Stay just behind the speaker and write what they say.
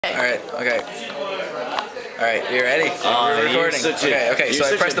Alright, okay. Alright, you ready? We're recording. Okay, so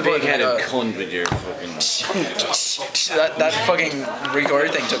I press the button. Big-headed cunt with your fucking... that fucking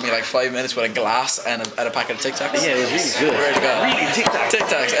record thing took me like 5 minutes with a glass and a packet of Tic Tacs. Yeah, it was really good. Ready to go. Really, Tic Tacs. Tic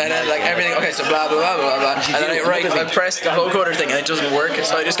Tacs, and then like everything. Okay, so blah blah blah blah blah, and then I press the vocoder thing and it doesn't work.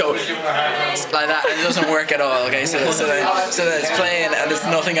 So I just go like that, and it doesn't work at all. Okay, so then it's playing and there's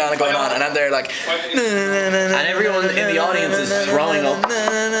nothing going on, and I'm there like, and everyone in the audience is throwing up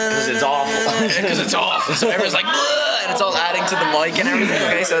because it's awful. Because it's awful. So everyone's like, and it's all adding to the mic and everything.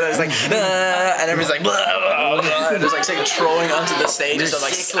 Okay, so there's like, and everyone's like, and there's like throwing onto the stage and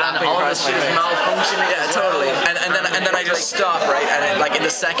like slapping across my face. Malfunctioning. Yeah, totally. And then I just stopped, right? And then, like in the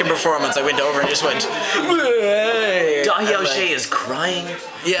second performance, I went over and just went. Daithí O is crying.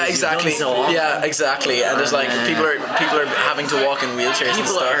 Yeah, exactly. Yeah, exactly. And there's like people are having to walk in wheelchairs and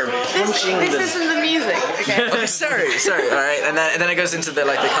stuff. This isn't the music. Okay. Okay, sorry. All right, and then it goes into the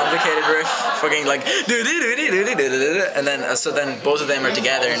complicated riff, fucking like and then so then both of them are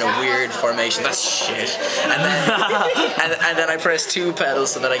together in a weird formation. That's shit. And then and then I press two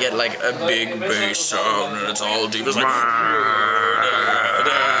pedals so that I get like a big bass sound and it's all deep. It's like.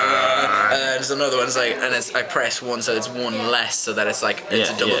 And then there's another one. It's like, and I press one so it's one less, so that it's like it's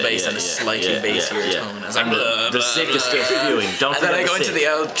a double bass and a slightly bassier tone. It's like the sickest gets viewing. Don't forget. And then I go into the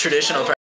old traditional part.